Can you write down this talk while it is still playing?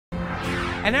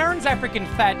An Aaron's African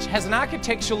thatch has an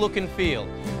architectural look and feel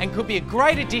and could be a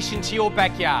great addition to your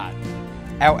backyard.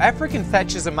 Our African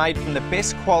thatches are made from the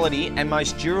best quality and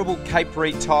most durable Cape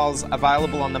Reed tiles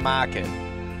available on the market.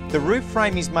 The roof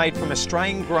frame is made from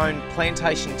Australian grown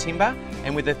plantation timber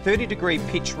and with a 30-degree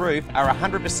pitch roof are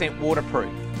 100%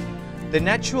 waterproof. The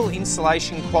natural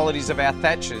insulation qualities of our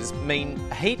thatches mean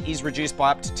heat is reduced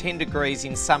by up to 10 degrees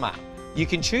in summer. You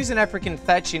can choose an African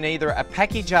thatch in either a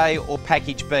Package A or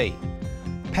Package B.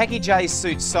 Package A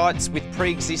suits sites with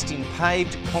pre-existing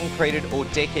paved, concreted or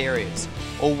deck areas,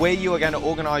 or where you are going to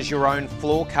organise your own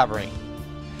floor covering.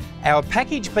 Our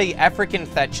Package B African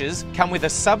thatches come with a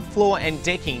subfloor and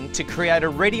decking to create a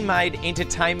ready-made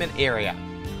entertainment area.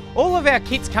 All of our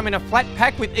kits come in a flat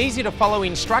pack with easy to follow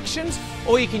instructions,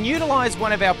 or you can utilise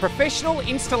one of our professional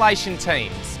installation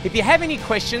teams. If you have any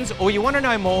questions or you want to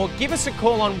know more, give us a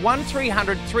call on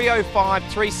 1300 305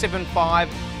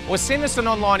 375 or send us an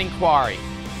online inquiry.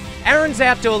 Aaron's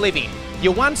Outdoor Living,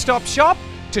 your one-stop shop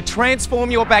to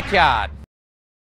transform your backyard.